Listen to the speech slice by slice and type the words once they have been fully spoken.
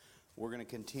We're going to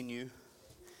continue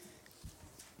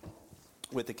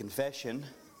with the confession,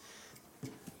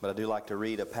 but I do like to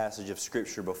read a passage of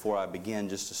Scripture before I begin,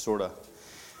 just to sort of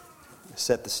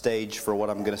set the stage for what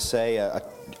I'm going to say.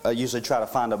 I usually try to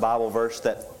find a Bible verse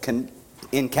that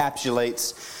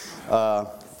encapsulates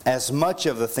as much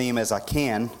of the theme as I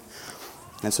can.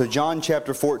 And so John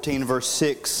chapter 14, verse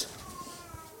 6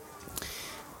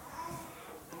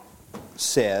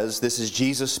 says, this is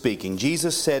Jesus speaking.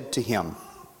 Jesus said to him,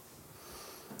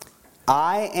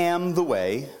 I am the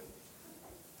way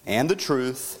and the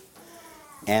truth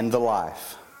and the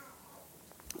life.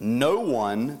 No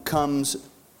one comes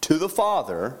to the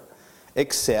Father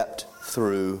except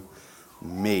through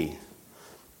me.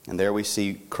 And there we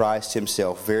see Christ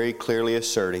himself very clearly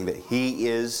asserting that he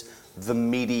is the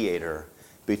mediator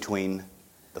between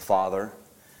the Father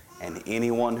and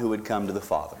anyone who would come to the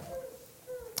Father.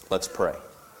 Let's pray.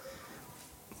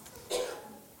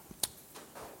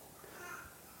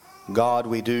 God,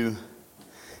 we do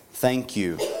thank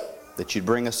you that you'd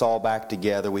bring us all back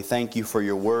together. We thank you for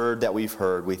your word that we've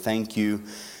heard. We thank you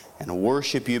and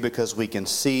worship you because we can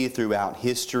see throughout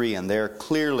history, and they're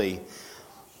clearly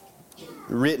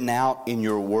written out in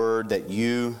your word, that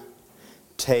you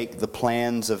take the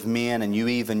plans of men and you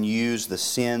even use the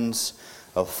sins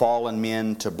of fallen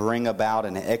men to bring about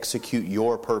and execute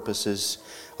your purposes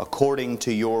according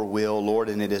to your will, Lord.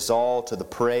 And it is all to the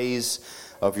praise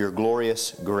of your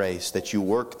glorious grace that you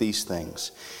work these things.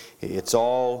 It's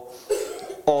all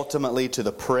ultimately to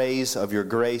the praise of your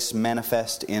grace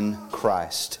manifest in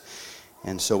Christ.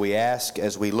 And so we ask,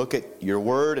 as we look at your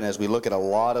word and as we look at a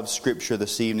lot of Scripture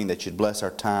this evening, that you'd bless our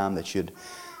time, that you'd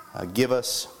give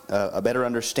us a better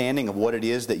understanding of what it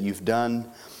is that you've done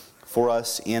for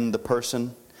us in the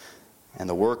person and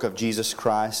the work of Jesus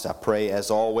Christ. I pray, as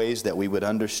always, that we would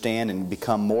understand and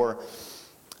become more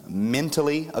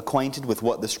mentally acquainted with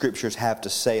what the Scriptures have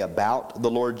to say about the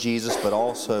Lord Jesus, but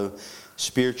also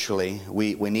spiritually.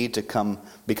 We need to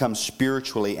become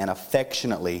spiritually and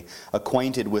affectionately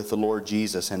acquainted with the Lord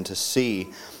Jesus, and to see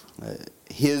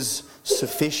His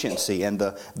sufficiency and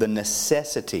the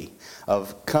necessity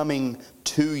of coming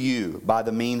to you by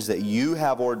the means that you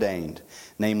have ordained,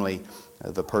 namely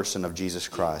the person of Jesus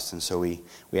Christ. And so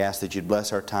we ask that you'd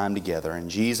bless our time together. In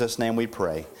Jesus' name we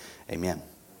pray. Amen.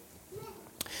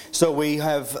 So we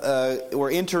have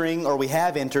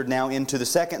entered now into the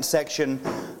second section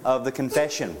of the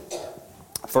confession.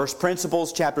 First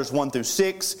principles, chapters 1 through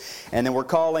 6, and then we're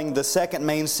calling the second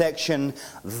main section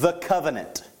the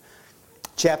covenant.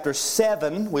 Chapter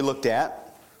 7 we looked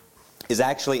at is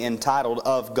actually entitled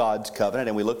Of God's Covenant,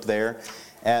 and we looked there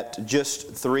at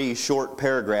just 3 short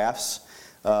paragraphs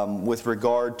with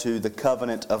regard to the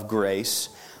covenant of grace.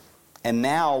 And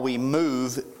now we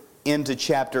move into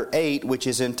chapter 8, which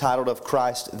is entitled Of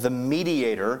Christ the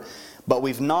Mediator, but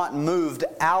we've not moved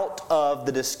out of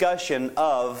the discussion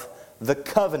of the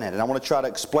covenant. And I want to try to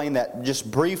explain that just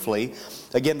briefly.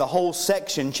 Again, the whole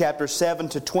section, chapter 7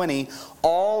 to 20,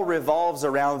 all revolves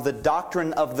around the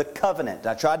doctrine of the covenant.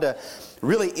 I tried to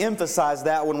really emphasize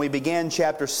that when we began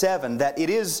chapter 7, that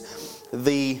it is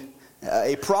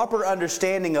a proper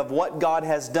understanding of what God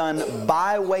has done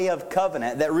by way of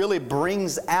covenant that really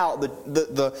brings out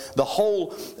the whole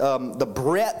the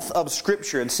breadth of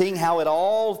Scripture, and seeing how it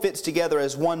all fits together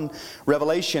as one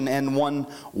revelation and one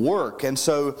work. And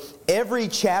so every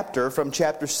chapter from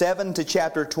chapter 7 to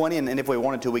chapter 20, and if we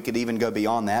wanted to we could even go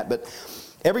beyond that, but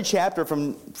every chapter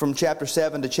from chapter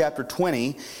 7 to chapter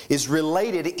 20 is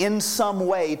related in some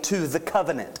way to the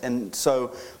covenant. And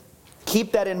so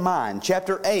keep that in mind.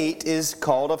 Chapter 8 is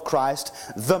called Of Christ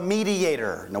the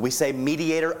Mediator. Now we say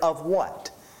mediator of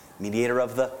what? Mediator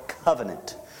of the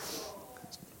covenant.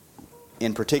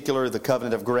 In particular, the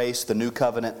covenant of grace, the new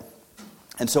covenant.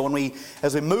 And so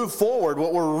as we move forward,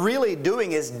 what we're really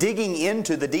doing is digging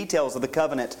into the details of the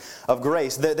covenant of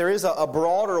grace. There is a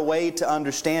broader way to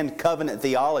understand covenant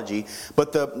theology,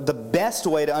 but the best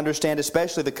way to understand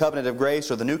especially the covenant of grace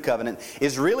or the new covenant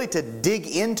is really to dig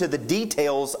into the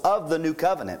details of the new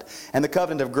covenant and the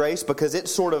covenant of grace, because it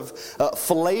sort of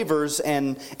flavors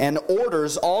and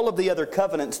orders all of the other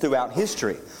covenants throughout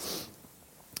history.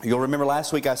 You'll remember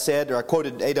last week I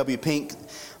quoted A.W. Pink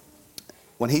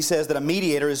when he says that a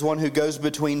mediator is one who goes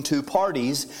between two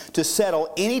parties to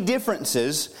settle any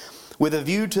differences with a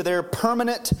view to their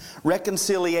permanent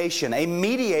reconciliation. A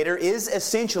mediator is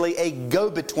essentially a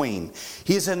go-between.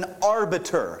 He's an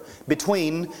arbiter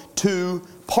between two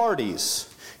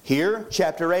parties. Here,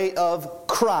 chapter 8 of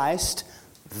Christ,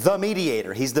 the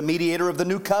mediator. He's the mediator of the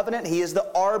new covenant. He is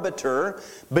the arbiter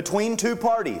between two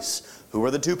parties. Who are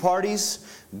the two parties?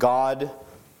 God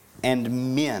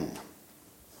and men.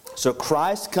 So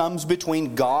Christ comes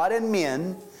between God and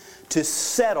men to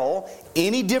settle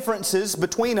any differences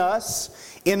between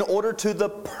us in order to the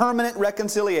permanent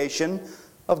reconciliation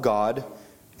of God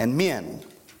and men.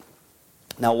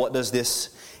 Now, what does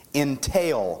this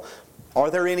entail? Are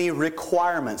there any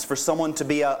requirements for someone to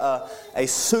be a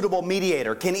suitable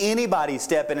mediator? Can anybody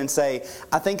step in and say,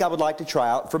 I think I would like to try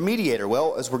out for mediator?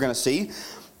 Well, as we're going to see,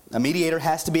 a mediator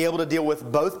has to be able to deal with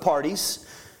both parties.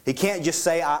 He can't just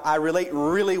say, I relate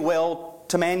really well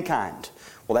to mankind.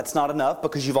 Well, that's not enough,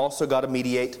 because you've also got to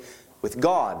mediate with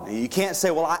God. You can't say,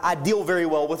 well, I deal very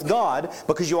well with God,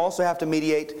 because you also have to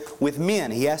mediate with men.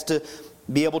 He has to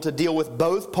be able to deal with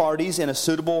both parties in a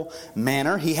suitable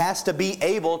manner. He has to be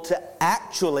able to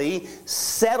actually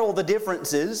settle the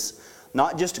differences,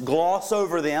 not just gloss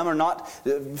over them or not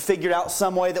figure out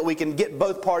some way that we can get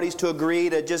both parties to agree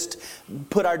to just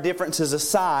put our differences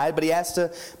aside, but he has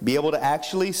to be able to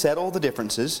actually settle the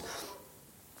differences.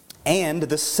 And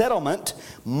the settlement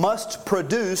must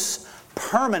produce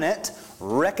permanent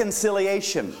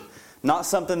reconciliation. Not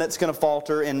something that's going to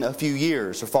falter in a few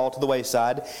years or fall to the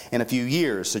wayside in a few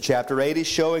years. So chapter 8 is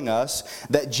showing us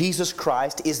that Jesus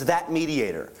Christ is that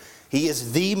mediator. He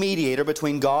is the mediator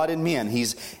between God and men.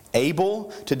 He's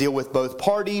able to deal with both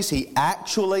parties. He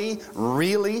actually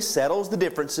really settles the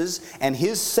differences. And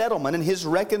His settlement and His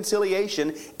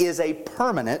reconciliation is a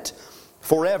permanent,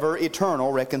 forever,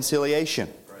 eternal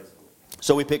reconciliation.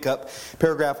 So we pick up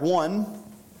paragraph 1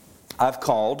 I've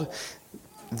called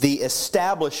the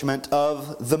establishment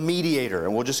of the mediator.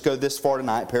 And we'll just go this far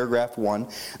tonight, paragraph 1.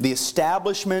 The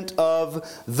establishment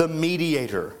of the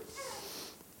mediator.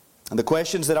 And the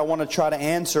questions that I want to try to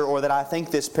answer, or that I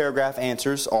think this paragraph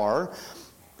answers, are,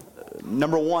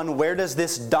 number 1, where does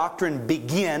this doctrine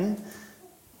begin?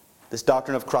 This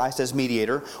doctrine of Christ as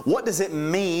mediator. What does it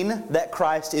mean that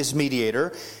Christ is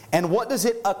mediator? And what does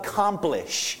it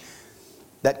accomplish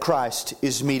that Christ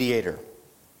is mediator?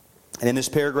 And in this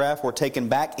paragraph, we're taken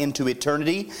back into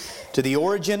eternity to the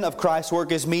origin of Christ's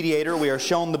work as mediator. We are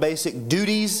shown the basic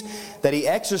duties that He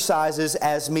exercises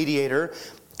as mediator,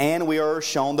 and we are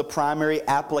shown the primary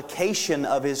application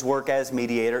of His work as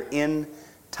mediator in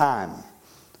time.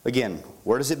 Again,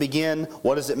 where does it begin?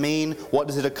 What does it mean? What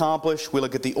does it accomplish? We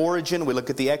look at the origin, we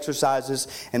look at the exercises,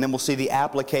 and then we'll see the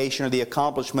application or the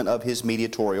accomplishment of His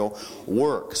mediatorial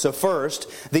work. So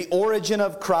first, the origin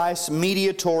of Christ's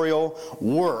mediatorial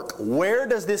work. Where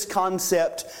does this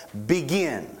concept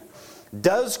begin?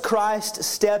 Does Christ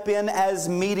step in as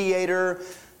mediator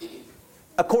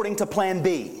according to plan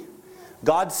B?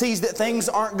 God sees that things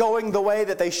aren't going the way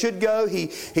that they should go. He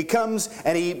comes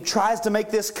and He tries to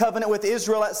make this covenant with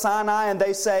Israel at Sinai, and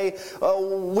they say,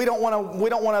 we don't want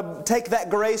to take that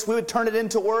grace. We would turn it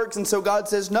into works. And so God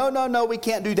says, no, we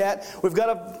can't do that. We've got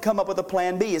to come up with a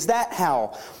plan B. Is that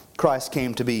how Christ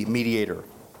came to be mediator?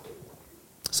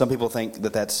 Some people think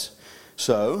that that's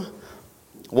so.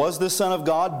 Was the Son of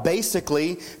God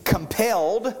basically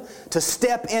compelled to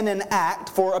step in and act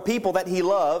for a people that He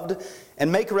loved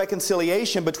and make a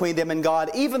reconciliation between them and God,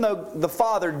 even though the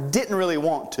Father didn't really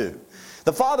want to?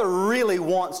 The Father really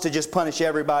wants to just punish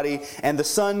everybody, and the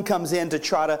Son comes in to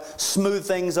try to smooth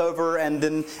things over,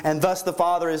 and thus the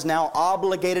Father is now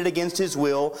obligated against His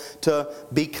will to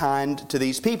be kind to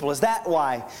these people. Is that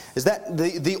why? Is that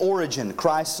the origin?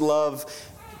 Christ's love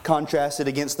contrasted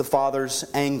against the Father's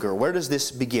anger. Where does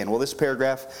this begin? Well, this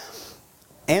paragraph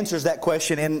answers that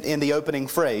question in the opening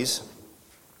phrase.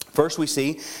 First, we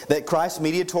see that Christ's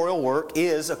mediatorial work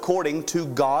is according to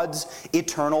God's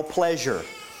eternal pleasure.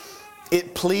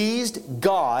 It pleased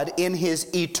God in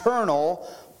His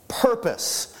eternal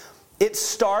purpose. It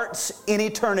starts in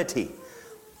eternity.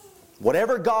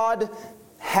 Whatever God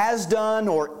has done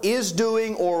or is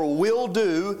doing or will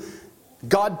do,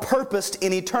 God purposed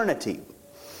in eternity.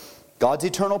 God's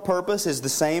eternal purpose is the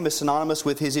same, as synonymous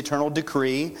with His eternal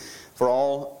decree for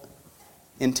all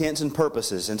intents and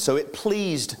purposes. And so it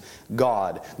pleased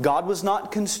God. God was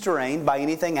not constrained by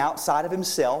anything outside of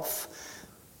Himself.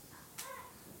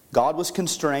 God was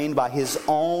constrained by His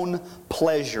own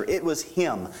pleasure. It was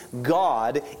Him.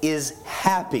 God is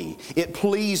happy. It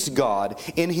pleased God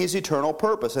in His eternal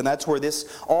purpose. And that's where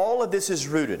all of this is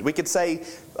rooted. We could say,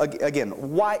 again,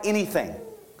 why anything?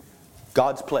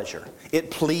 God's pleasure.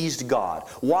 It pleased God.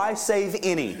 Why save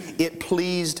any? It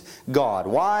pleased God.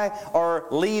 Why are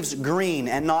leaves green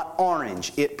and not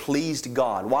orange? It pleased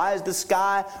God. Why is the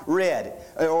sky red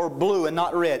or blue and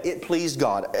not red? It pleased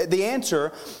God. The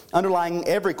answer underlying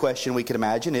every question we could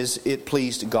imagine is it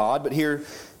pleased God. But here,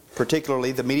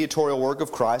 particularly, the mediatorial work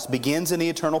of Christ begins in the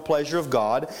eternal pleasure of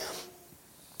God.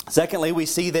 Secondly, we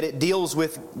see that it deals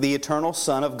with the eternal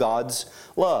Son of God's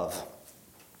love.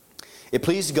 It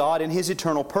pleased God in His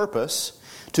eternal purpose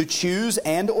to choose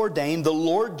and ordain the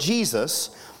Lord Jesus,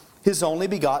 His only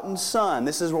begotten Son.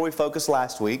 This is where we focused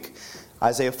last week,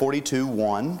 Isaiah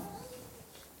 42:1.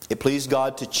 It pleased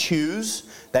God to choose,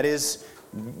 that is,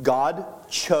 God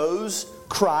chose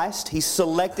Christ. He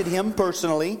selected Him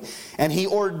personally, and He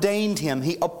ordained Him.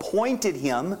 He appointed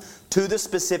Him to the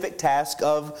specific task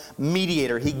of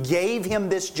mediator. He gave Him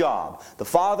this job. The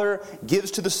Father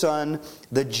gives to the Son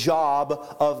the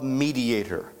job of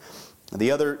mediator.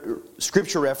 The other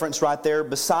scripture reference right there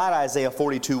beside Isaiah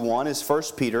 42:1 is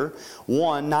 1 Peter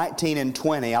 1:19 and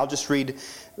 20. I'll just read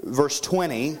verse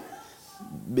 20.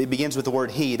 It begins with the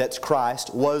word He, that's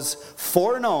Christ, was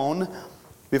foreknown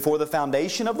before the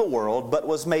foundation of the world, but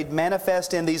was made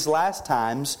manifest in these last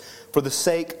times for the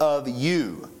sake of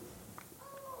you.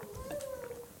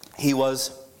 He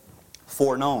was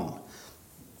foreknown.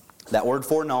 That word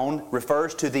foreknown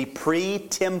refers to the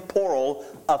pre-temporal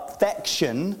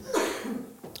affection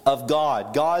of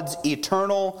God, God's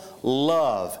eternal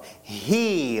love.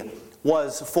 He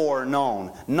was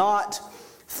foreknown, not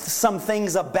some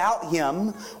things about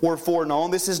Him were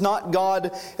foreknown. This is not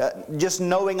God just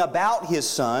knowing about His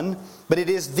Son, but it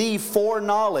is the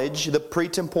foreknowledge, the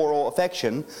pretemporal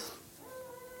affection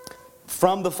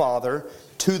from the Father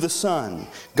to the Son.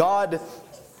 God,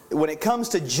 when it comes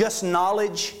to just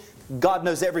knowledge, God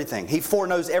knows everything. He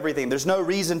foreknows everything. There's no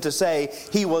reason to say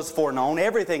He was foreknown.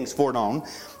 Everything's foreknown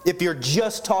if you're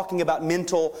just talking about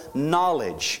mental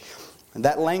knowledge.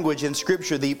 That language in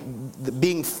Scripture, the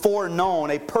being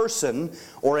foreknown, a person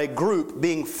or a group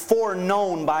being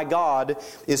foreknown by God,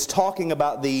 is talking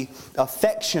about the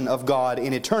affection of God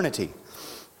in eternity.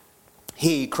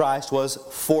 He, Christ, was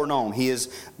foreknown. He is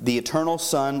the eternal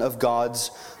Son of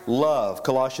God's love.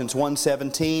 Colossians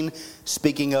 1:17,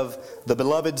 speaking of the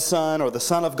beloved Son or the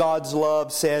Son of God's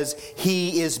love, says,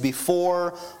 He is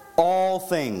before all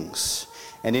things,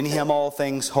 and in Him all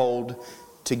things hold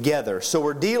together. So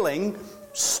we're dealing,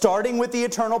 starting with the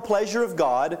eternal pleasure of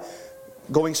God,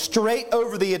 going straight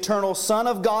over the eternal Son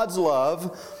of God's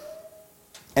love,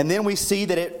 and then we see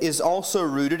that it is also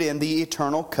rooted in the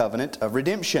eternal covenant of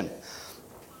redemption.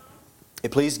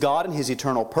 It pleased God in His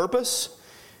eternal purpose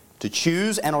to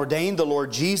choose and ordain the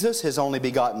Lord Jesus, His only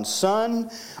begotten Son,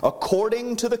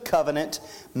 according to the covenant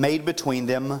made between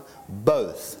them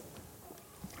both.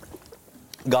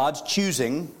 God's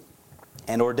choosing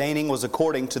and ordaining was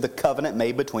according to the covenant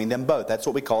made between them both. That's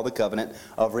what we call the covenant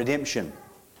of redemption,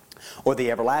 or the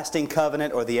everlasting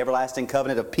covenant, or the everlasting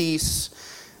covenant of peace.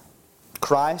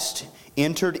 Christ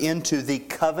entered into the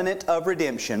covenant of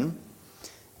redemption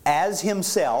as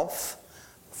Himself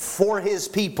for His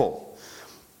people.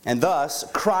 And thus,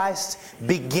 Christ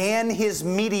began His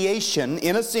mediation,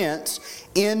 in a sense,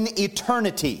 in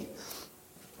eternity.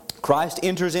 Christ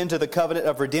enters into the covenant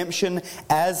of redemption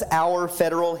as our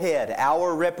federal head,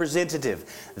 our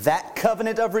representative. That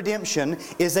covenant of redemption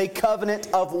is a covenant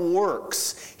of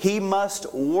works. He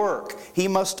must work. He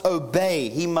must obey.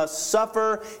 He must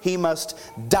suffer. He must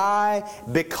die.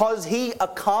 Because He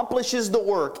accomplishes the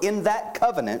work in that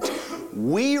covenant,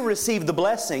 we receive the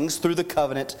blessings through the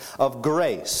covenant of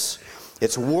grace.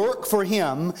 It's work for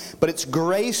Him, but it's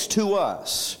grace to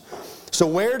us. So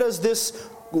where does this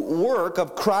work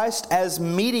of Christ as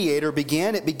mediator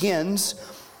begin? It begins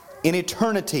in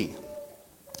eternity.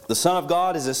 The Son of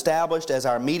God is established as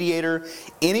our mediator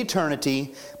in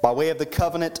eternity by way of the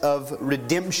covenant of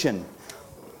redemption.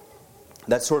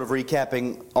 That's sort of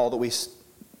recapping all that we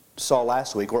saw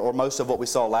last week, or most of what we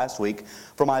saw last week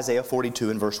from Isaiah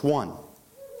 42 and verse 1.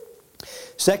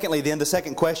 Secondly, then, the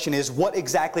second question is, what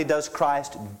exactly does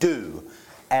Christ do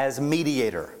as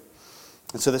mediator?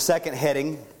 And so the second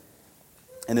heading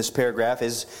in this paragraph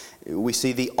is, we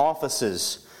see the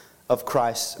offices of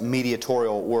Christ's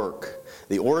mediatorial work.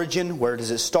 The origin, where does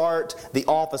it start? The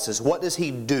offices, what does He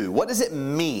do? What does it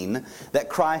mean that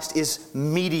Christ is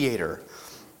mediator?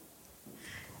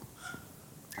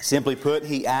 Simply put,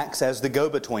 He acts as the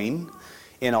go-between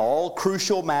in all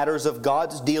crucial matters of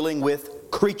God's dealing with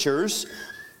creatures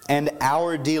and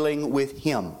our dealing with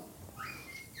Him.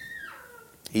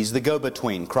 He's the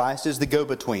go-between. Christ is the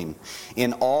go-between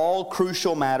in all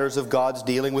crucial matters of God's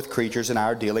dealing with creatures and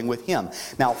our dealing with Him.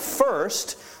 Now,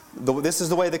 first, this is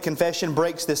the way the confession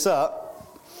breaks this up.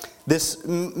 This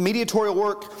mediatorial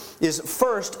work is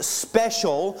first a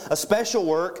special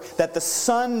work that the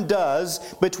Son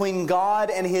does between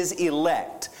God and His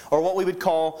elect, or what we would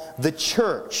call the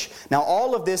church. Now,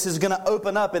 all of this is going to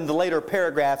open up in the later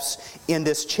paragraphs in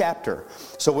this chapter.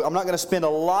 So I'm not going to spend a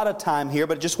lot of time here,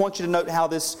 but I just want you to note how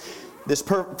this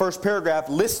first paragraph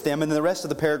lists them, and then the rest of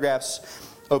the paragraphs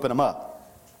open them up.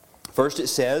 First it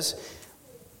says,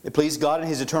 It pleased God in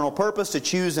His eternal purpose to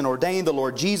choose and ordain the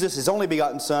Lord Jesus, His only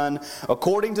begotten Son,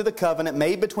 according to the covenant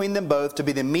made between them both, to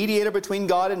be the mediator between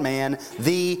God and man,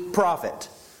 the prophet.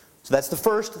 So that's the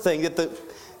first thing that the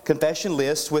confession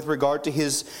lists with regard to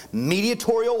His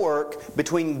mediatorial work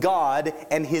between God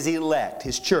and His elect,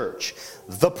 His church.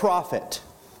 The prophet.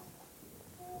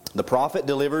 The prophet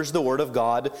delivers the word of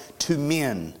God to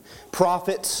men.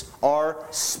 Prophets are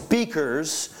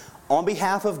speakers on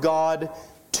behalf of God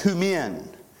to men.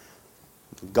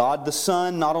 God the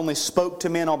Son not only spoke to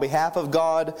men on behalf of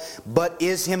God, but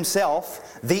is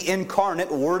Himself the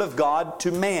incarnate Word of God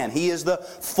to man. He is the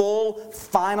full,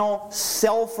 final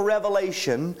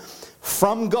self-revelation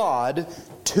from God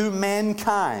to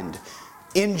mankind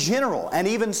in general, and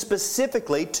even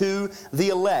specifically to the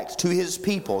elect, to His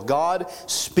people. God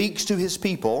speaks to His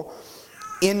people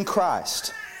in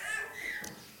Christ.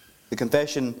 The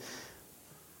confession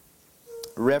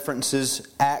references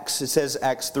Acts. It says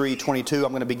Acts 3:22.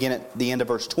 I'm going to begin at the end of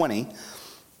verse 20.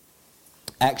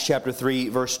 Acts chapter 3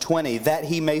 verse 20. That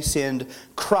He may send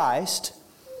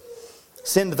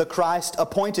the Christ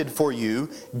appointed for you,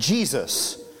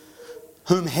 Jesus,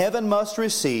 whom heaven must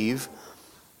receive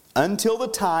until the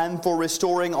time for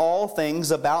restoring all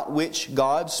things about which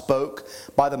God spoke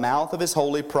by the mouth of His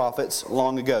holy prophets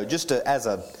long ago. Just as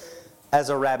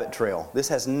a rabbit trail. This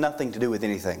has nothing to do with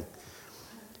anything.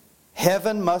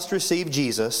 Heaven must receive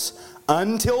Jesus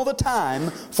until the time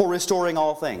for restoring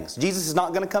all things. Jesus is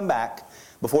not going to come back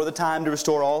before the time to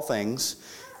restore all things.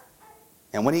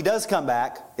 And when He does come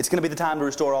back, it's going to be the time to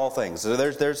restore all things. So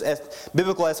there's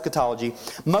biblical eschatology.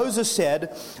 Moses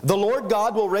said, "The Lord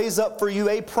God will raise up for you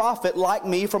a prophet like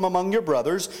me from among your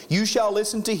brothers. You shall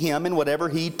listen to him in whatever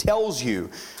he tells you."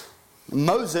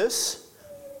 Moses,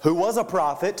 who was a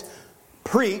prophet,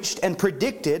 preached and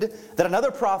predicted that another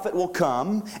prophet will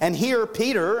come. And here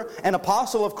Peter, an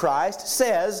apostle of Christ,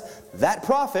 says that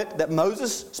prophet that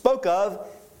Moses spoke of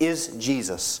is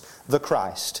Jesus, the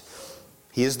Christ.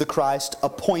 He is the Christ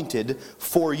appointed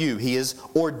for you. He is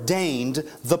ordained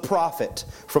the prophet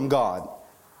from God.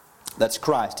 That's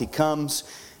Christ. He comes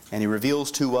and He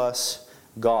reveals to us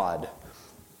God.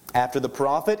 After the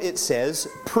prophet, it says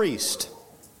priest.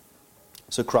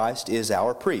 So Christ is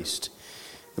our priest.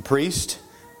 The priest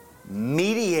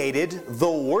mediated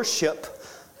the worship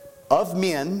of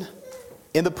men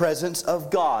in the presence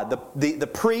of God. The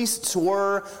priests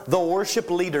were the worship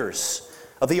leaders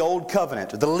of the Old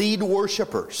Covenant, the lead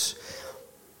worshipers.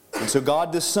 And so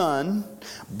God the Son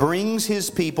brings His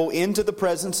people into the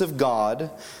presence of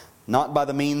God, not by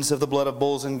the means of the blood of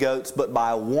bulls and goats, but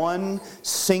by one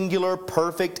singular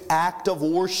perfect act of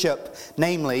worship,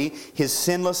 namely His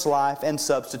sinless life and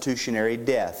substitutionary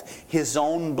death. His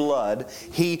own blood.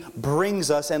 He brings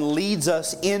us and leads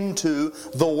us into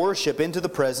the worship, into the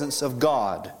presence of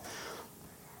God.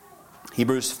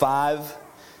 Hebrews 5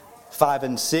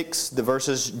 and 6, the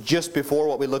verses just before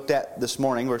what we looked at this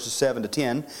morning, verses 7 to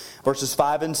 10, verses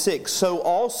 5 and 6. So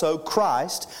also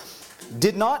Christ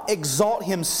did not exalt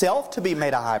Himself to be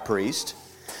made a high priest,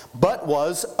 but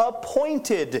was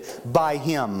appointed by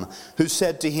Him, who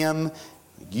said to Him,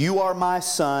 "You are my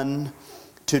Son,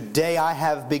 today I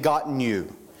have begotten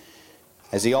you."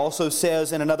 As He also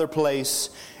says in another place,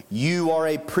 "You are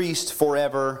a priest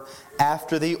forever,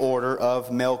 after the order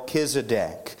of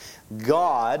Melchizedek."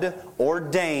 God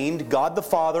ordained, God the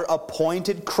Father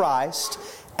appointed Christ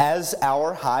as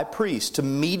our high priest to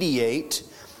mediate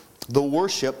the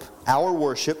worship, our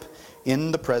worship,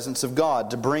 in the presence of God,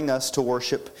 to bring us to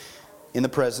worship in the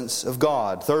presence of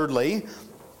God. Thirdly,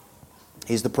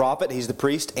 He's the prophet, He's the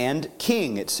priest, and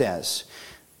king, it says.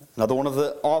 Another one of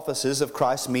the offices of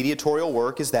Christ's mediatorial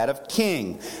work is that of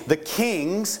king. The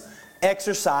kings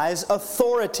exercise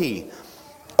authority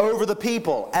over the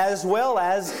people, as well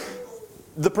as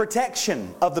the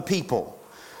protection of the people.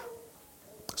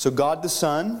 So God the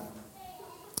Son,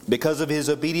 because of His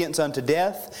obedience unto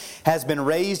death, has been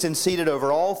raised and seated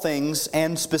over all things,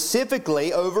 and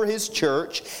specifically over His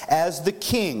church as the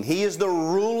king. He is the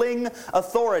ruling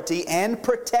authority and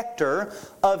protector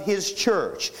of His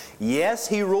church. Yes,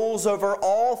 He rules over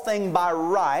all things by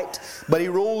right, but He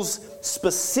rules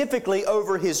specifically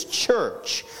over His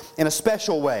church in a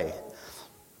special way.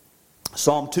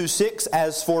 Psalm 2:6,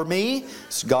 "As for me,"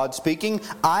 it's God speaking,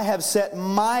 "I have set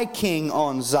my king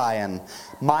on Zion,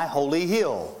 my holy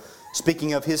hill."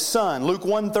 Speaking of His Son. Luke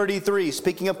 1:33,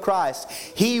 speaking of Christ,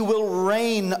 "He will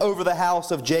reign over the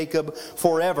house of Jacob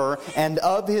forever, and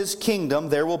of His kingdom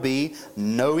there will be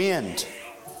no end."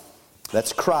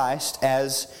 That's Christ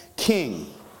as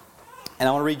King. And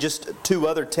I want to read just two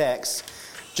other texts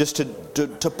just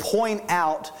to point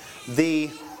out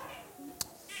the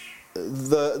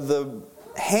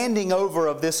handing over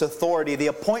of this authority, the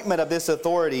appointment of this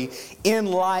authority in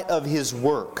light of His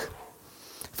work.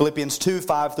 Philippians 2,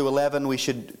 5 through 11, we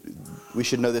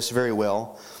should know this very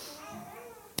well.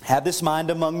 Have this mind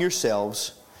among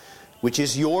yourselves, which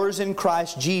is yours in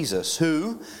Christ Jesus,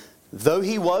 who, though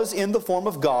He was in the form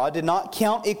of God, did not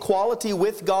count equality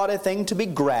with God a thing to be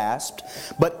grasped,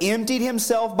 but emptied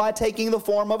Himself by taking the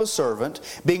form of a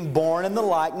servant, being born in the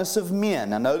likeness of men.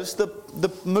 Now notice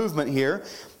the movement here.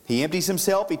 He empties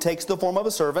Himself, He takes the form of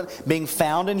a servant. Being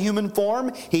found in human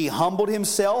form, He humbled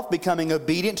Himself, becoming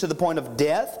obedient to the point of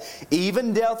death,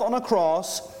 even death on a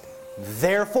cross.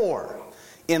 Therefore,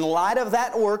 in light of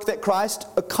that work that Christ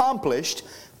accomplished,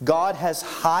 God has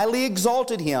highly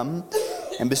exalted Him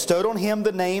and bestowed on Him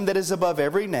the name that is above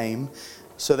every name,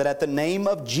 so that at the name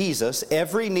of Jesus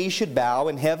every knee should bow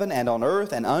in heaven and on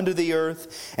earth and under the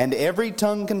earth, and every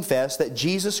tongue confess that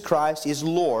Jesus Christ is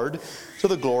Lord, to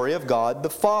the glory of God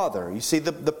the Father. You see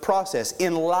the process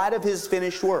in light of His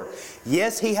finished work.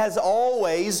 Yes, He has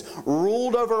always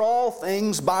ruled over all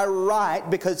things by right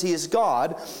because He is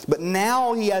God, but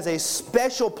now He has a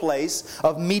special place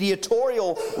of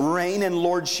mediatorial reign and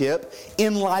lordship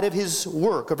in light of His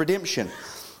work of redemption.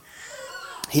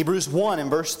 Hebrews 1 and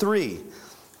verse 3.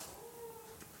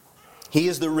 He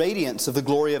is the radiance of the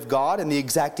glory of God and the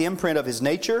exact imprint of His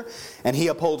nature, and He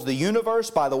upholds the universe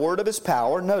by the word of His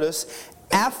power. Notice,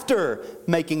 after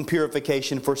making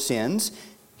purification for sins,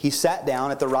 He sat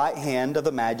down at the right hand of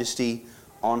the Majesty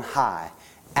on high.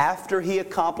 After He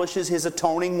accomplishes His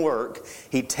atoning work,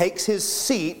 He takes His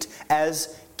seat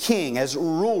as king, as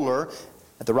ruler,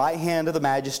 at the right hand of the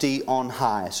Majesty on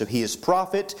high. So He is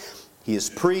prophet, He is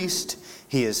priest,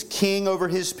 He is king over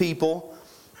His people.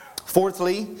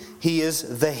 Fourthly, He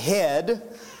is the head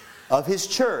of His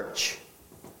church.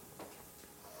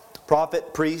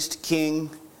 Prophet, priest, king,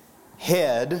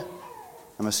 head. I'm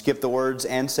going to skip the words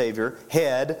and Savior.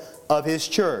 Head of His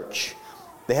church.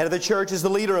 The head of the church is the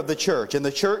leader of the church. And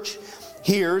the church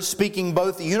here, speaking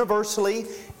both universally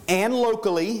and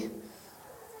locally,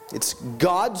 it's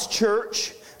God's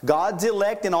church, God's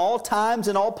elect in all times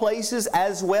and all places,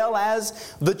 as well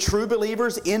as the true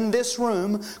believers in this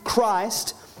room.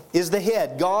 Christ is the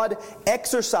head. God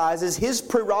exercises His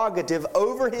prerogative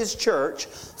over His church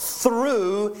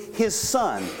through His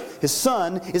Son. His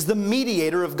Son is the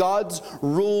mediator of God's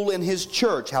rule in His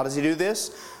church. How does He do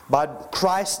this? By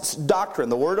Christ's doctrine,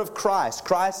 the Word of Christ,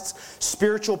 Christ's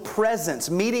spiritual presence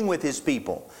meeting with His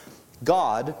people.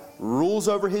 God rules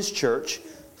over His church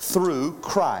through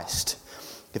Christ.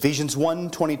 Ephesians 1,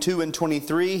 22 and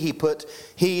 23,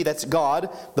 He, that's God,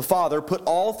 the Father, put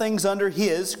all things under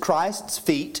His, Christ's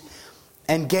feet,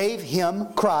 and gave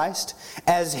Him, Christ,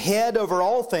 as head over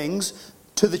all things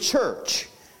to the church,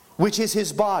 which is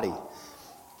His body,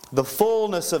 the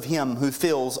fullness of Him who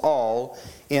fills all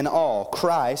in all.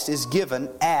 Christ is given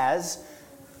as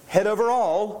head over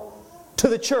all to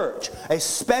the church, a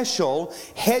special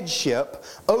headship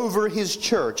over His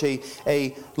church,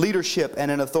 a leadership and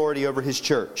an authority over His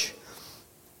church.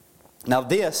 Now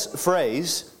this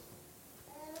phrase,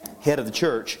 head of the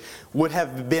church, would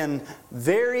have been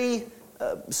very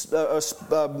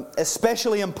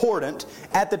especially important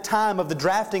at the time of the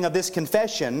drafting of this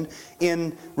confession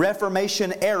in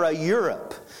Reformation era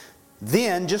Europe.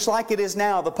 Then, just like it is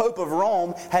now, the Pope of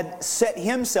Rome had set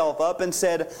himself up and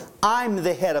said, I'm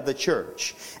the head of the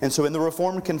church. And so in the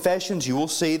Reformed confessions, you will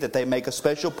see that they make a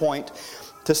special point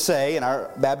to say, and our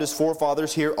Baptist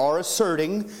forefathers here are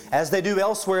asserting, as they do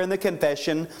elsewhere in the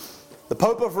confession, the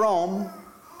Pope of Rome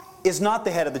is not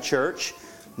the head of the church.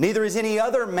 Neither is any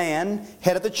other man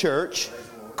head of the church.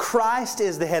 Christ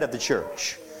is the head of the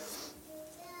church.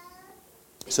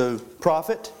 So,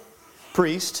 prophet,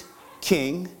 priest,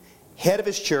 king, head of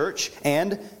His church,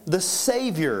 and the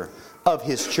Savior of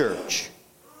His church.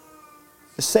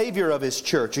 The Savior of His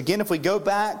church. Again, if we go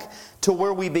back to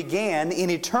where we began in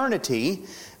eternity,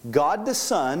 God the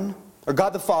Son, or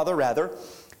God the Father rather,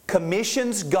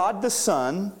 commissions God the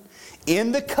Son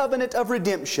in the covenant of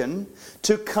redemption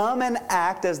to come and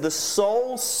act as the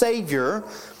sole Savior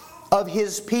of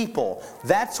His people.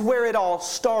 That's where it all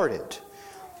started.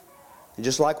 And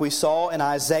just like we saw in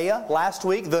Isaiah last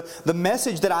week, the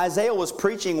message that Isaiah was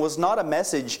preaching was not a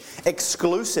message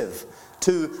exclusive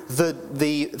to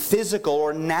the physical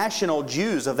or national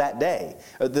Jews of that day,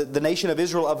 the nation of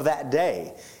Israel of that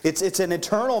day. It's an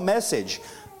eternal message.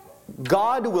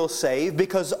 God will save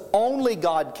because only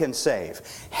God can save.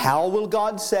 How will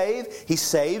God save? He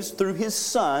saves through His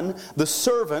Son, the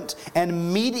servant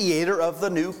and mediator of the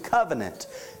new covenant.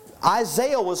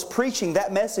 Isaiah was preaching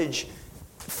that message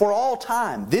for all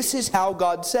time. This is how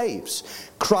God saves.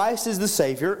 Christ is the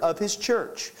Savior of His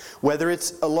church. Whether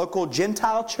it's a local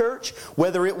Gentile church,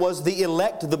 whether it was the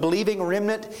elect, the believing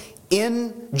remnant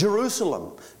in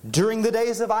Jerusalem during the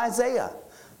days of Isaiah,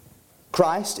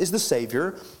 Christ is the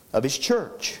Savior of His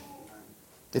church.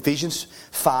 Ephesians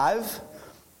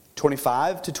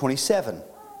 5:25-27.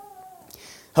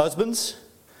 Husbands,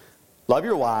 love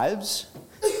your wives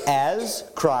as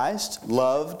Christ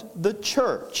loved the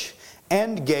church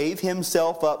and gave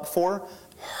Himself up for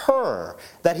her,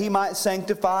 that He might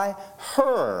sanctify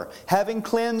her, having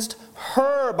cleansed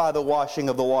her by the washing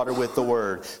of the water with the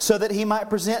word, so that He might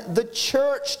present the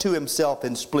church to Himself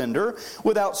in splendor,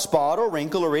 without spot or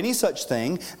wrinkle or any such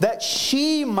thing, that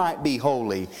she might be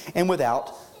holy and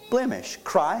without blemish.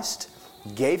 Christ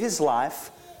gave His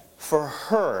life for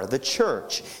her, the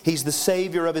church. He's the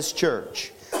Savior of His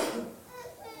church.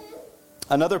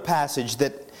 Another passage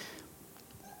that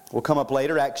will come up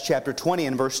later, Acts chapter 20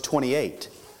 and verse 28.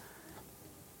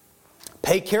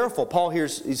 Pay careful. Paul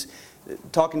he's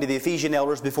talking to the Ephesian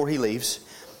elders before he leaves.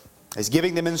 He's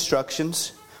giving them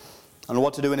instructions on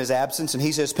what to do in his absence. And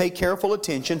he says, pay careful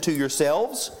attention to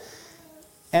yourselves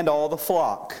and all the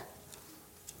flock,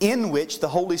 in which the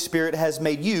Holy Spirit has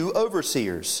made you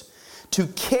overseers, to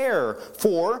care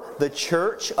for the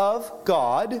church of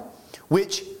God,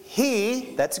 which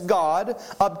He, that's God,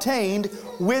 obtained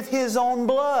with His own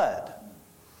blood.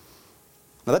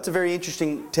 Now that's a very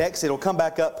interesting text. It'll come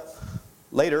back up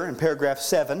later in paragraph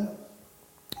 7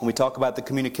 when we talk about the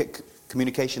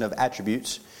communication of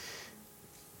attributes.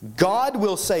 God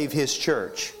will save His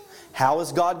church. How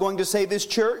is God going to save His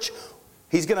church?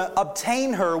 He's going to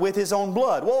obtain her with His own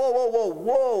blood. Whoa, whoa, whoa,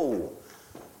 whoa.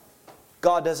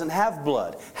 God doesn't have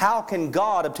blood. How can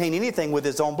God obtain anything with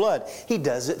His own blood? He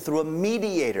does it through a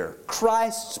mediator.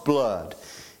 Christ's blood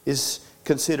is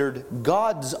considered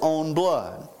God's own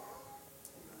blood.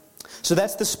 So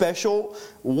that's the special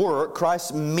work,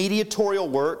 Christ's mediatorial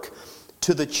work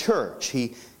to the church.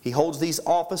 He holds these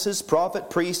offices: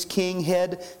 prophet, priest, king,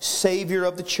 head, Savior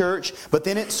of the church. But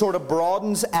then it sort of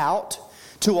broadens out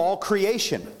to all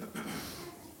creation.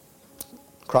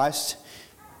 Christ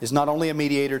is not only a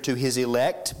mediator to His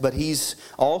elect, but He's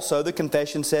also, the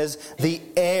confession says, the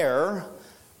heir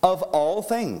of all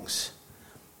things.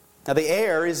 Now the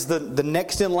heir is the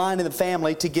next in line in the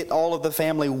family to get all of the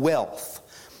family wealth.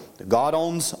 God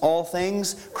owns all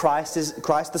things. Christ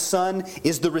the Son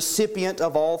is the recipient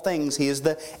of all things. He is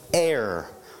the heir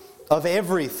of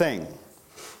everything.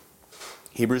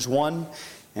 Hebrews 1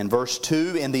 and verse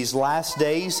 2, in these last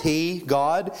days He,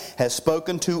 God, has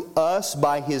spoken to us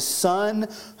by His Son,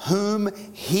 whom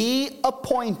He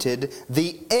appointed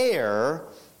the heir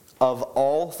of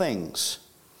all things,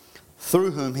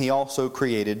 through whom He also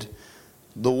created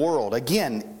the world.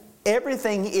 Again,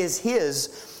 everything is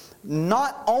His,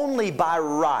 not only by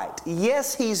right.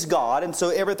 Yes, He's God, and so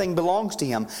everything belongs to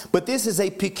Him. But this is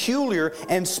a peculiar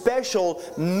and special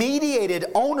mediated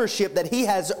ownership that He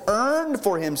has earned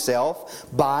for Himself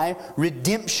by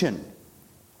redemption.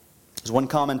 As one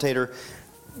commentator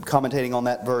commentating on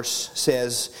that verse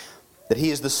says, that He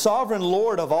is the sovereign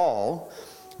Lord of all,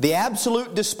 the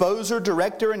absolute disposer,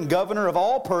 director, and governor of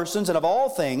all persons and of all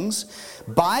things.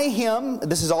 By Him,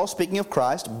 this is all speaking of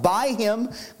Christ, by Him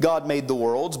God made the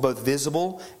worlds, both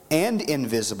visible and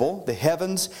invisible, the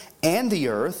heavens and the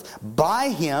earth. By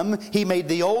Him He made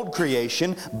the old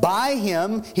creation. By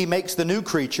Him He makes the new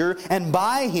creature. And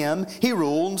by Him He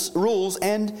rules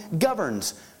and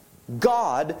governs.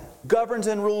 God governs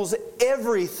and rules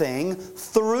everything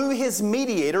through His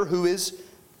mediator, who is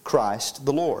Christ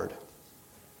the Lord.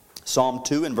 Psalm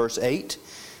 2 and verse 8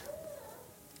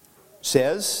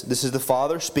 says, this is the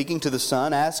Father speaking to the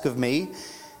Son, ask of me,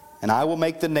 and I will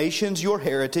make the nations your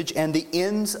heritage and the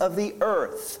ends of the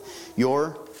earth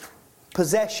your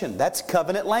possession. That's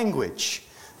covenant language.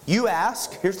 You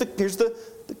ask, here's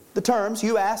the terms,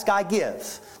 you ask, I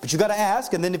give. But you've got to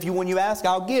ask, and then when you ask,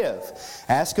 I'll give.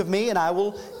 Ask of me and I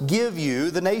will give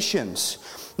you the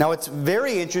nations. Now it's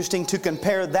very interesting to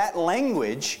compare that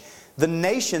language, the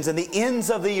nations and the ends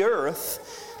of the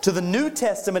earth, to the New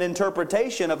Testament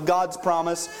interpretation of God's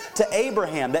promise to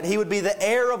Abraham, that he would be the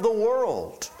heir of the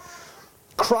world.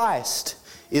 Christ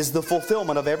is the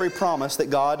fulfillment of every promise that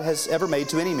God has ever made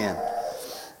to any man.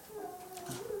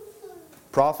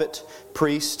 Prophet,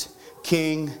 priest,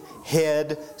 king,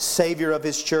 head, Savior of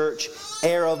His church,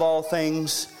 heir of all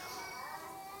things.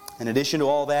 In addition to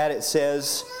all that, it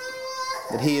says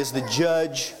that He is the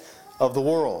judge of the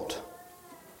world.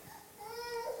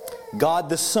 God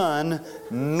the Son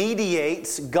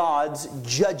mediates God's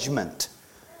judgment.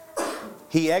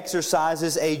 He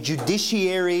exercises a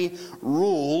judiciary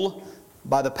rule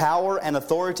by the power and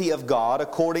authority of God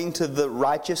according to the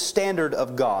righteous standard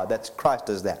of God. That's Christ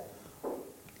does that.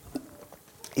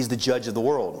 He's the judge of the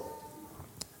world.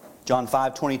 John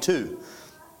 5:22.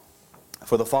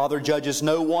 For the Father judges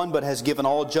no one, but has given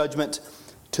all judgment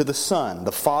to the Son.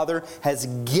 The Father has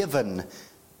given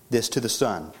this to the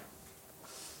Son.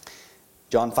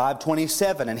 John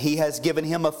 5:27, and He has given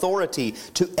Him authority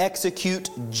to execute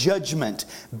judgment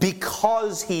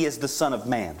because He is the Son of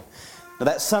Man. Now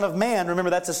that Son of Man, remember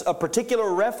that's a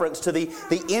particular reference to the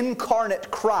incarnate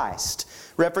Christ,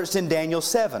 referenced in Daniel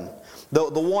 7. The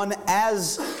one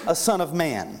as a Son of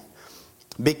Man.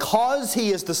 Because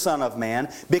He is the Son of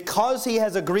Man, because He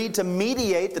has agreed to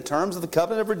mediate the terms of the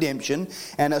covenant of redemption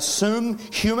and assume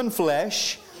human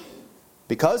flesh,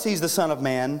 because He's the Son of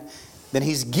Man, then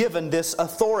He's given this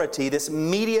authority, this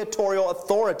mediatorial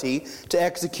authority to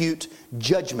execute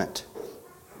judgment.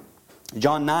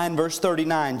 John 9 verse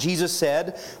 39, Jesus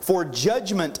said, "For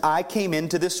judgment I came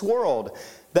into this world,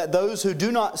 that those who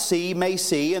do not see may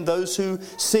see, and those who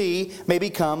see may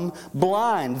become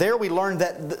blind." There we learned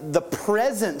that the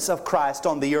presence of Christ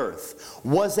on the earth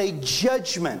was a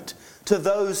judgment to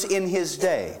those in His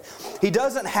day. He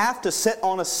doesn't have to sit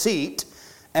on a seat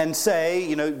and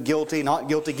say, guilty, not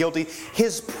guilty, guilty.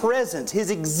 His presence, His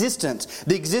existence,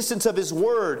 the existence of His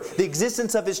Word, the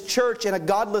existence of His church in a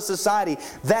godless society,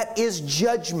 that is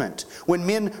judgment. When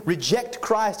men reject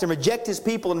Christ and reject His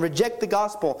people and reject the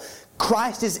gospel,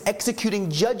 Christ is executing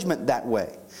judgment that way.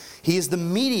 He is the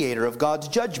mediator of God's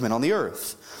judgment on the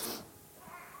earth.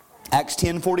 Acts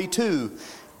 10:42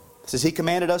 says He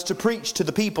commanded us to preach to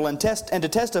the people and to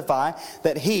testify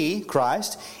that He,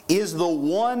 Christ, is the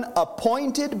one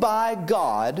appointed by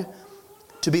God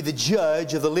to be the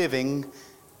judge of the living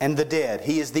and the dead.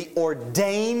 He is the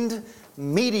ordained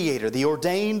mediator, the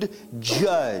ordained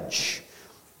judge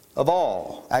of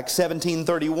all. Acts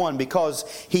 17:31, because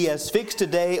He has fixed a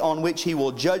day on which He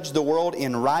will judge the world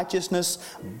in righteousness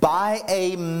by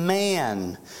a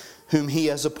man whom He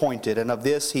has appointed, and of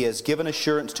this He has given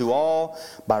assurance to all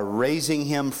by raising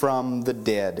Him from the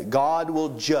dead. God will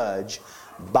judge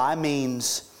by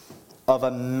means of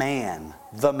a man,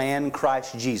 the man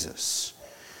Christ Jesus.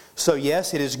 So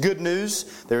yes, it is good news.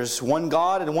 There's one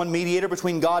God and one mediator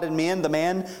between God and men, the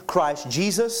man Christ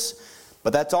Jesus.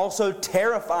 But that's also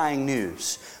terrifying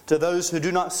news to those who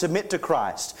do not submit to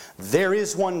Christ. There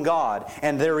is one God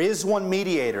and there is one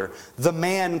mediator, the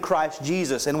man Christ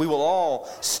Jesus, and we will all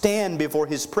stand before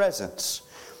His presence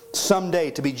someday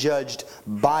to be judged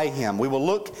by Him. We will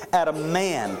look at a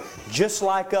man just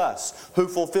like us who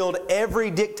fulfilled every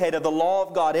dictate of the law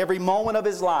of God every moment of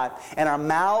his life, and our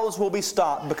mouths will be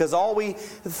stopped because all we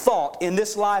thought in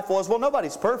this life was, well,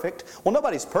 nobody's perfect. Well,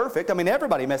 nobody's perfect. I mean,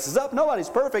 everybody messes up. Nobody's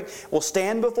perfect. We'll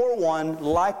stand before one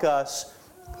like us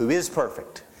who is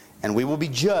perfect, and we will be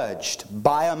judged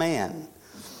by a man.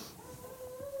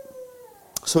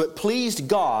 So it pleased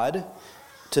God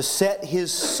to set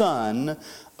His Son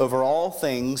over all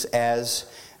things as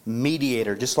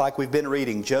mediator, just like we've been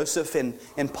reading. Joseph in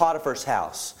Potiphar's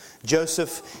house.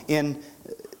 Joseph in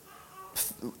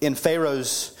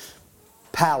Pharaoh's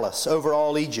palace over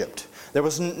all Egypt. There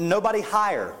was nobody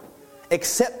higher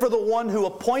except for the one who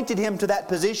appointed him to that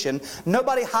position.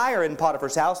 Nobody higher in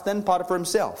Potiphar's house than Potiphar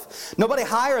himself. Nobody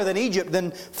higher than Egypt than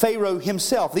Pharaoh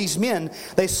himself. These men,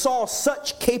 they saw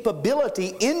such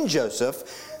capability in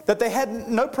Joseph that they had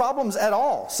no problems at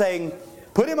all saying,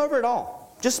 put him over it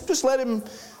all. Just let him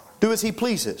do as he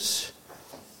pleases.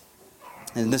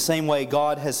 In the same way,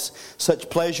 God has such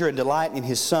pleasure and delight in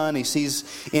His Son. He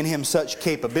sees in Him such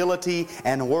capability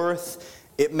and worth.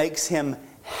 It makes Him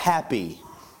happy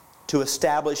to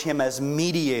establish Him as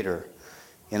mediator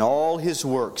in all His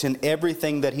works, in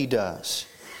everything that He does.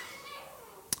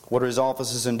 What are His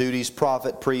offices and duties?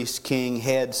 Prophet, priest, king,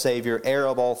 head, Savior, heir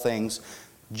of all things,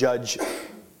 judge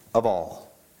of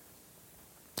all.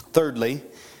 Thirdly,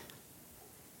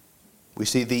 we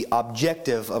see the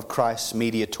objective of Christ's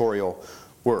mediatorial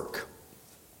work.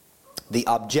 The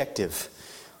objective.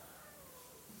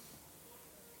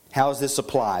 How is this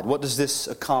applied? What does this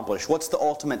accomplish? What's the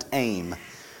ultimate aim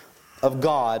of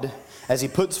God as He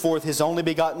puts forth His only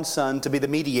begotten Son to be the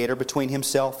mediator between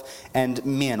Himself and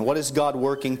men? What is God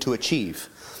working to achieve?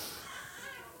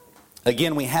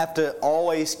 Again, we have to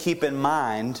always keep in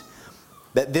mind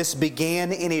that this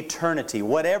began in eternity.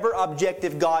 Whatever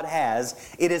objective God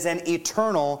has, it is an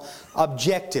eternal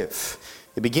objective.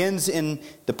 It begins in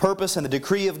the purpose and the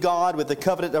decree of God with the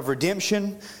covenant of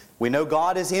redemption. We know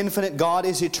God is infinite, God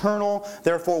is eternal.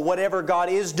 Therefore, whatever God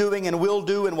is doing and will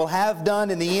do and will have done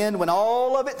in the end, when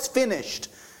all of it's finished,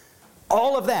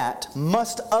 All of that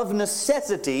must of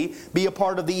necessity be a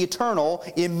part of the eternal,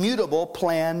 immutable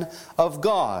plan of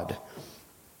God.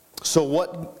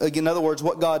 So in other words,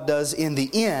 what God does in the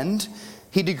end,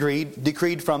 He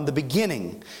decreed from the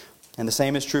beginning. And the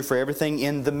same is true for everything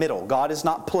in the middle. God is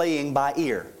not playing by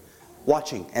ear,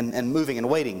 watching and moving and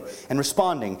waiting and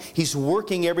responding. He's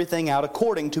working everything out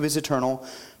according to His eternal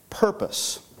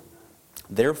purpose.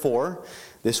 Therefore,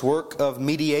 this work of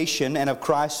mediation and of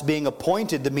Christ being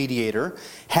appointed the mediator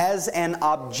has an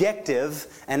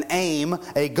objective, an aim,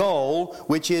 a goal,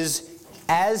 which is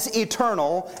as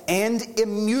eternal and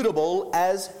immutable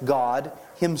as God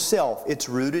Himself. It's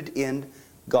rooted in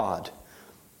God.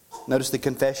 Notice the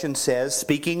confession says,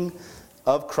 speaking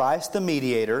of Christ the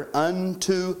mediator,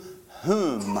 unto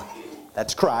whom,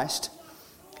 that's Christ,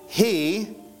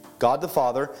 He, God the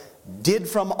Father, did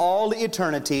from all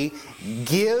eternity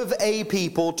give a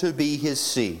people to be His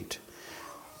seed.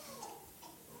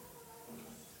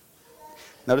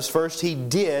 Notice first, He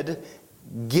did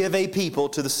give a people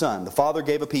to the Son. The Father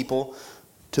gave a people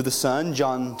to the Son.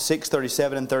 John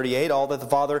 6:37 and 38. All that the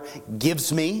Father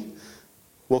gives me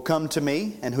will come to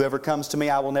me, and whoever comes to me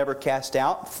I will never cast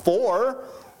out. For,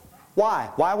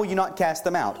 why? Why will you not cast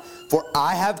them out? For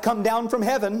I have come down from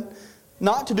heaven,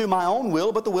 not to do my own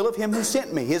will, but the will of Him who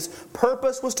sent me. His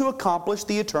purpose was to accomplish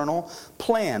the eternal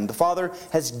plan. The Father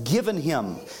has given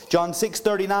Him. John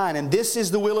 6:39, and this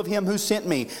is the will of Him who sent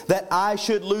me, that I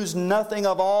should lose nothing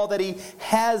of all that He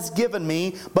has given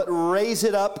me, but raise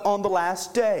it up on the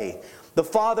last day. The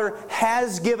Father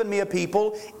has given me a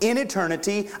people in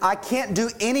eternity. I can't do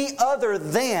any other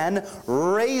than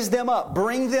raise them up,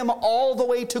 bring them all the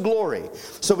way to glory.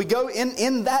 So we go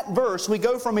in that verse, we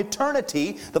go from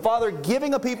eternity, the Father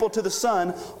giving a people to the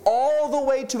Son, all the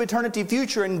way to eternity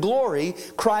future in glory,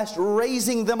 Christ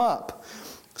raising them up.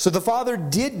 So the Father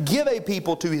did give a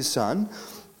people to His Son.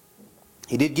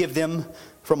 He did give them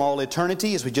from all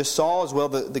eternity, as we just saw, as well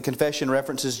the confession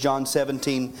references John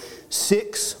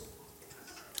 17:6.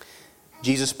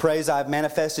 Jesus prays, I have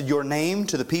manifested your name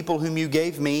to the people whom you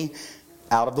gave me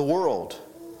out of the world.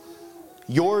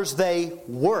 Yours they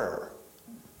were.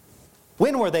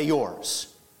 When were they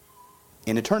yours?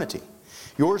 In eternity.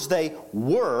 Yours they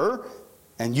were,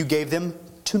 and you gave them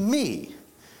to me.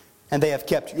 And they have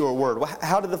kept your word. Well,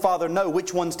 how did the Father know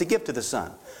which ones to give to the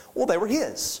Son? Well, they were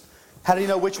His. How did He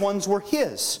know which ones were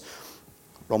His?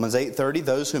 Romans 8:30,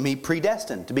 those whom He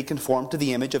predestined to be conformed to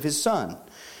the image of His Son.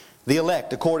 The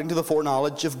elect according to the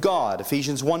foreknowledge of God.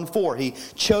 Ephesians 1:4, He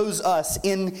chose us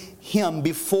in Him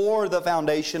before the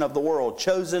foundation of the world.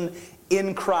 Chosen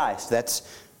in Christ. That's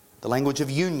the language of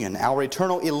union. Our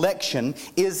eternal election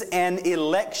is an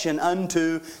election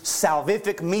unto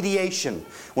salvific mediation.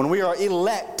 When we are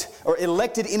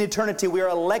elected in eternity, we are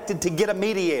elected to get a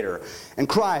mediator. And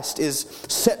Christ is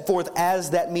set forth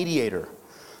as that mediator.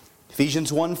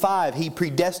 Ephesians 1:5, He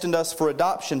predestined us for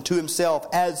adoption to Himself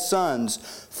as sons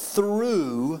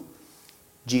through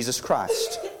Jesus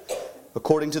Christ,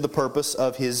 according to the purpose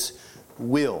of His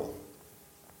will.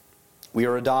 We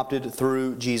are adopted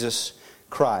through Jesus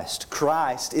Christ.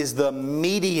 Christ is the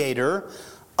mediator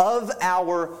of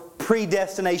our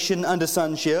predestination unto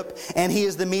sonship, and He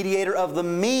is the mediator of the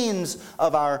means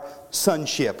of our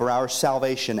sonship or our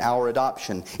salvation, our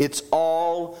adoption. It's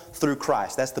all through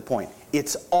Christ. That's the point.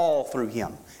 It's all through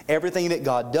Him. Everything that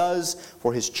God does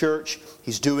for His church,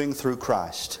 He's doing through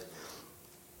Christ.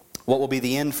 What will be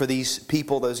the end for these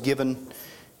people, those given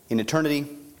in eternity?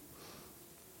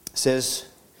 It says,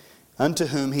 unto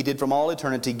whom He did from all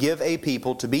eternity give a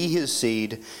people to be His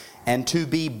seed, and to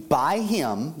be by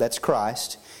Him, that's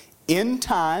Christ, in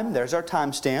time, there's our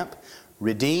timestamp,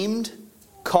 redeemed,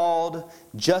 called,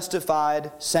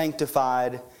 justified,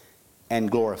 sanctified, and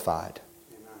glorified.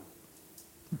 Amen.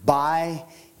 By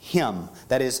Him.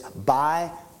 That is,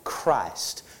 by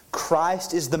Christ.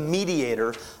 Christ is the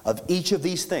mediator of each of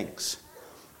these things.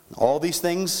 All these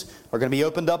things are going to be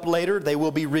opened up later. They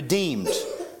will be redeemed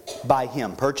by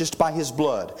Him, purchased by His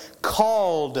blood,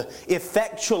 called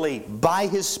effectually by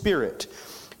His Spirit,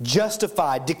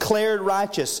 justified, declared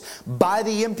righteous by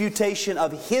the imputation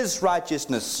of His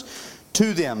righteousness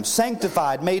to them,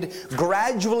 sanctified, made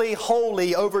gradually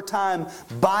holy over time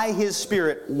by His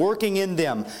Spirit working in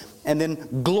them, and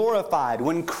then glorified.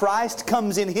 When Christ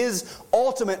comes in His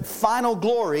ultimate final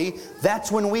glory,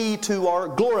 that's when we too are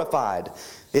glorified.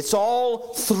 It's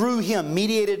all through Him,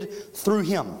 mediated through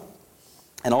Him.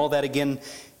 And all that again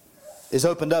is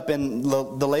opened up in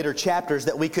the later chapters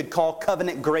that we could call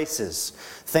covenant graces.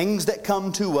 Things that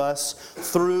come to us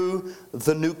through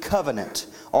the new covenant.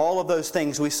 All of those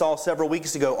things we saw several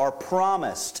weeks ago are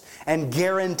promised and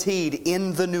guaranteed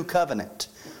in the new covenant.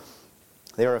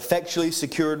 They are effectually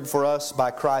secured for us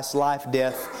by Christ's life,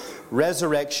 death,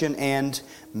 resurrection, and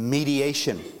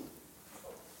mediation.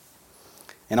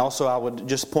 And also I would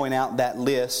just point out that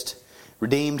list: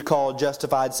 redeemed, called,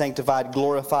 justified, sanctified,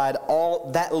 glorified.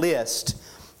 All that list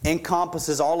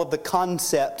encompasses all of the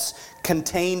concepts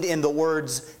contained in the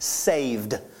words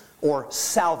saved or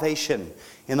salvation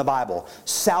in the Bible.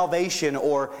 Salvation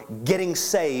or getting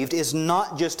saved is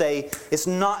not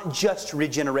just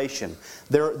regeneration.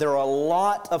 There are a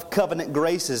lot of covenant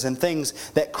graces and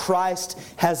things that Christ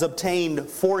has obtained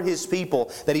for His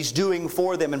people, that He's doing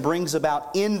for them and brings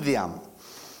about in them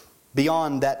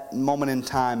beyond that moment in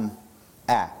time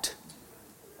act.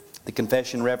 The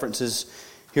confession references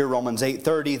here Romans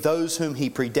 8:30, those whom He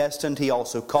predestined He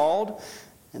also called,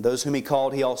 and those whom He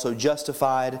called He also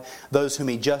justified, those whom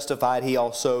He justified He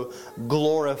also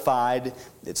glorified.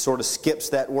 It sort of skips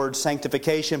that word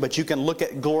sanctification, but you can look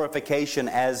at glorification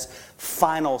as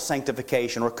final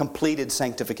sanctification or completed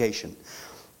sanctification.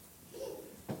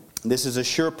 This is a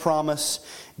sure promise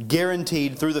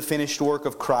guaranteed through the finished work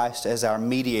of Christ as our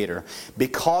mediator.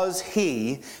 Because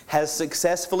He has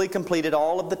successfully completed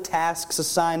all of the tasks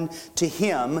assigned to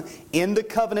Him in the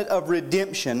covenant of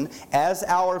redemption as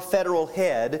our federal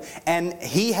head, and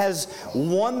He has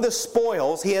won the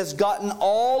spoils, He has gotten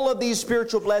all of these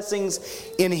spiritual blessings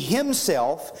in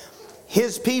Himself,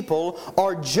 His people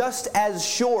are just as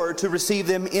sure to receive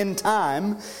them in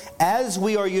time as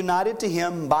we are united to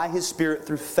Him by His Spirit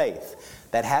through faith.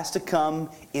 That has to come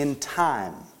in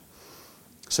time.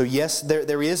 So yes,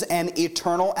 there is an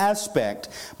eternal aspect,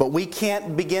 but we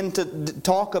can't begin to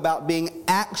talk about being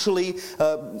actually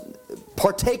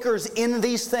partakers in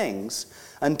these things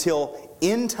until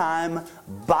in time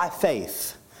by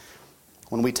faith,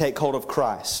 when we take hold of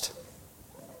Christ.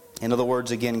 In other words,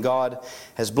 again, God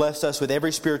has blessed us with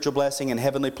every spiritual blessing in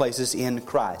heavenly places in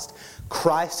Christ.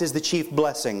 Christ is the chief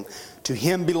blessing. To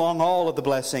Him belong all of the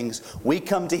blessings. We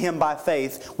come to Him by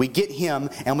faith. We get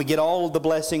Him, and we get all of the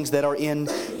blessings that are in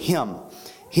Him.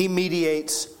 He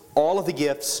mediates all of the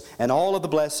gifts and all of the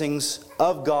blessings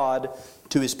of God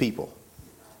to His people.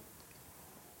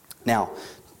 Now,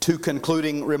 two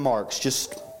concluding remarks.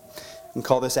 Just you can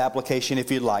call this application if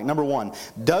you'd like. Number one,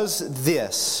 does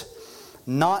this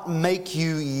not make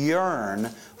you yearn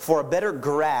for a better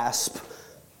grasp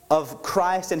of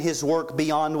Christ and His work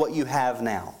beyond what you have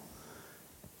now?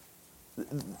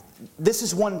 This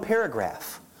is one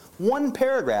paragraph. One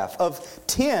paragraph of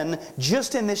 10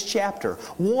 just in this chapter.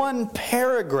 One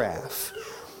paragraph.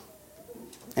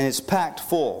 And it's packed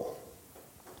full.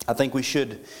 I think we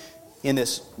should, in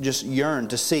this, just yearn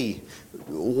to see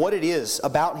what it is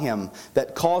about Him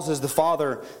that causes the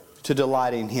Father to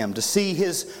delight in Him, to see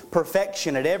His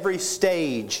perfection at every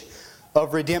stage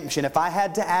of redemption. If I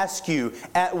had to ask you,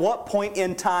 at what point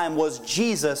in time was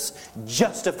Jesus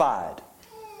justified?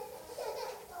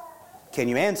 Can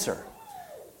you answer?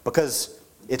 Because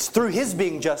it's through His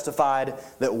being justified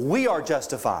that we are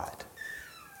justified.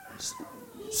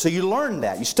 So you learn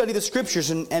that. You study the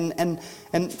Scriptures and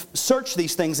search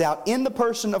these things out in the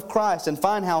person of Christ and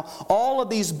find how all of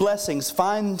these blessings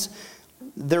find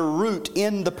their root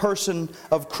in the person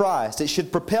of Christ. It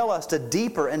should propel us to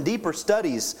deeper and deeper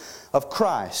studies of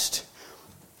Christ.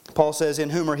 Paul says, in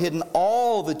whom are hidden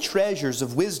all the treasures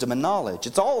of wisdom and knowledge.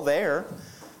 It's all there.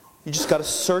 You just got to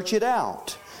search it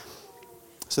out.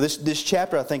 So this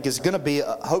chapter, I think, is going to be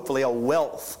hopefully a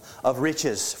wealth of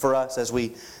riches for us as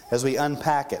we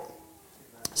unpack it.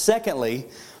 Secondly,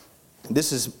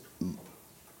 this is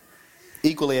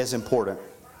equally as important.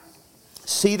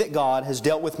 See that God has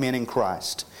dealt with men in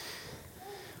Christ.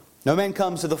 No man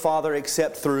comes to the Father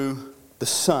except through the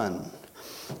Son.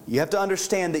 You have to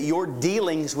understand that your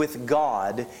dealings with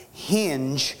God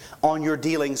hinge on your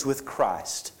dealings with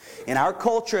Christ. In our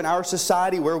culture, in our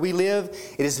society where we live,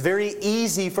 it is very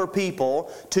easy for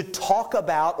people to talk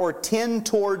about or tend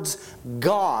towards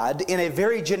God in a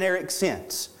very generic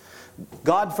sense.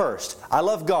 God first. I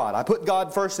love God. I put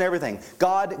God first in everything.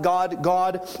 God, God,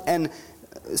 God. And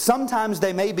sometimes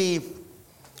they may be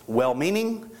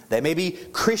well-meaning. They may be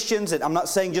Christians. And I'm not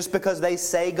saying just because they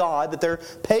say God that they're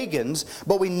pagans.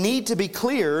 But we need to be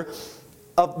clear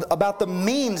about the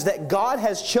means that God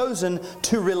has chosen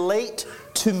to relate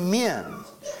to men.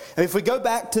 And if we go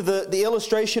back to the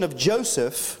illustration of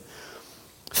Joseph,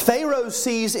 Pharaoh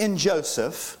sees in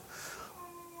Joseph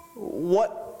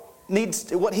what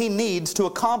he needs to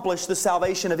accomplish the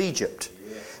salvation of Egypt.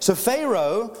 So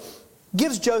Pharaoh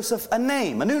gives Joseph a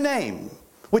name, a new name,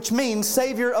 which means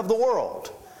Savior of the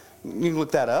world. You can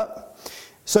look that up.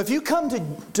 So if you come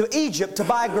to Egypt to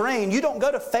buy grain, you don't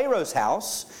go to Pharaoh's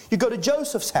house, you go to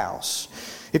Joseph's house.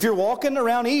 If you're walking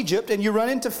around Egypt and you run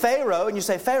into Pharaoh and you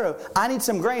say, Pharaoh, I need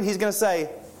some grain, he's going to say,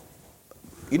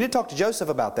 you need to talk to Joseph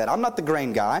about that. I'm not the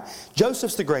grain guy.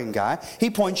 Joseph's the grain guy. He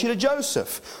points you to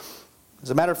Joseph. As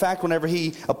a matter of fact, whenever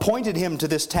he appointed him to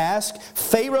this task,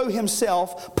 Pharaoh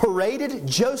himself paraded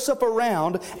Joseph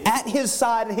around at his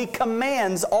side, and he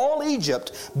commands all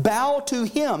Egypt, bow to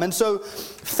him. And so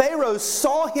Pharaoh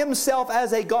saw himself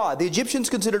as a god. The Egyptians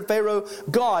considered Pharaoh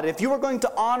God. If you were going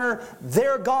to honor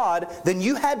their God, then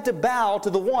you had to bow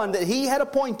to the one that he had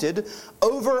appointed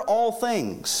over all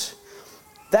things.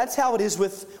 That's how it is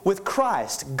with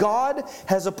Christ. God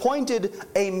has appointed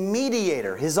a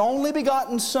mediator, His only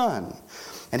begotten Son.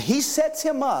 And He sets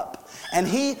Him up, and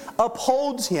He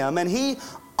upholds Him, and He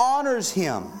honors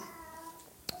Him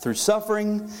through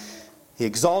suffering. He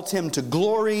exalts Him to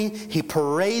glory. He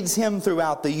parades Him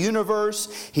throughout the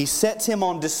universe. He sets Him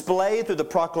on display through the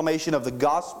proclamation of the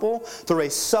gospel, through a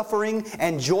suffering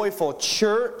and joyful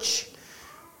church.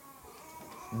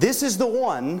 This is the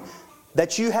one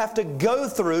that you have to go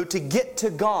through to get to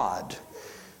God.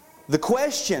 The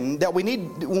question that we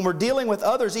need when we're dealing with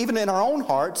others, even in our own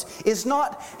hearts, is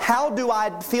not how do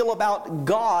I feel about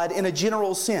God in a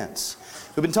general sense.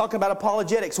 We've been talking about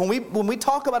apologetics. When we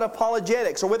talk about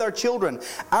apologetics or with our children,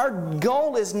 our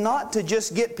goal is not to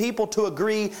just get people to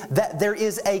agree that there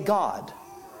is a God.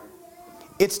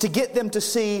 It's to get them to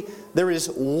see there is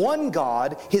one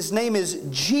God. His name is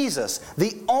Jesus.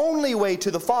 The only way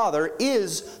to the Father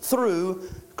is through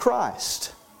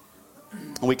Christ.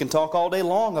 And we can talk all day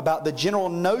long about the general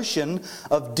notion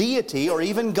of deity or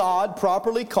even God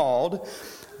properly called.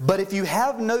 But if you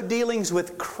have no dealings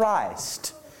with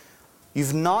Christ,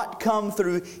 you've not come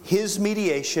through His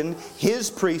mediation, His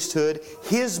priesthood,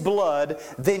 His blood,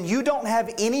 then you don't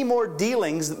have any more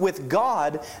dealings with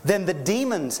God than the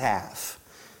demons have.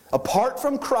 Apart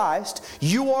from Christ,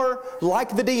 you are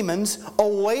like the demons,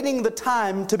 awaiting the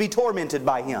time to be tormented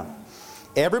by Him.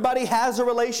 Everybody has a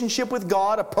relationship with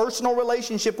God, a personal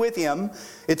relationship with Him.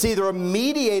 It's either a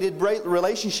mediated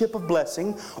relationship of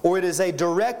blessing, or it is a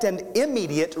direct and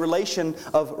immediate relation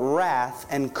of wrath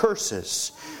and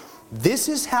curses. This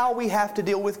is how we have to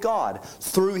deal with God,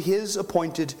 through His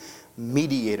appointed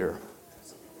mediator.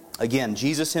 Again,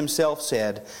 Jesus Himself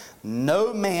said,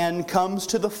 "No man comes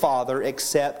to the Father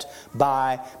except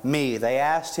by me." They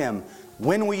asked Him,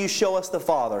 "When will you show us the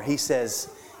Father?" He says,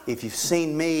 "If you've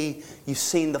seen me, you've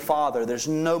seen the Father. There's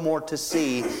no more to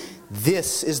see."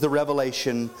 This is the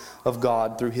revelation of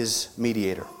God through His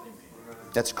mediator.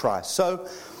 That's Christ. So,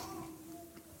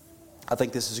 I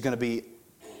think this is going to be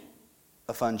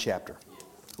a fun chapter.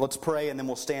 Let's pray, and then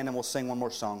we'll stand and we'll sing one more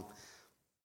song.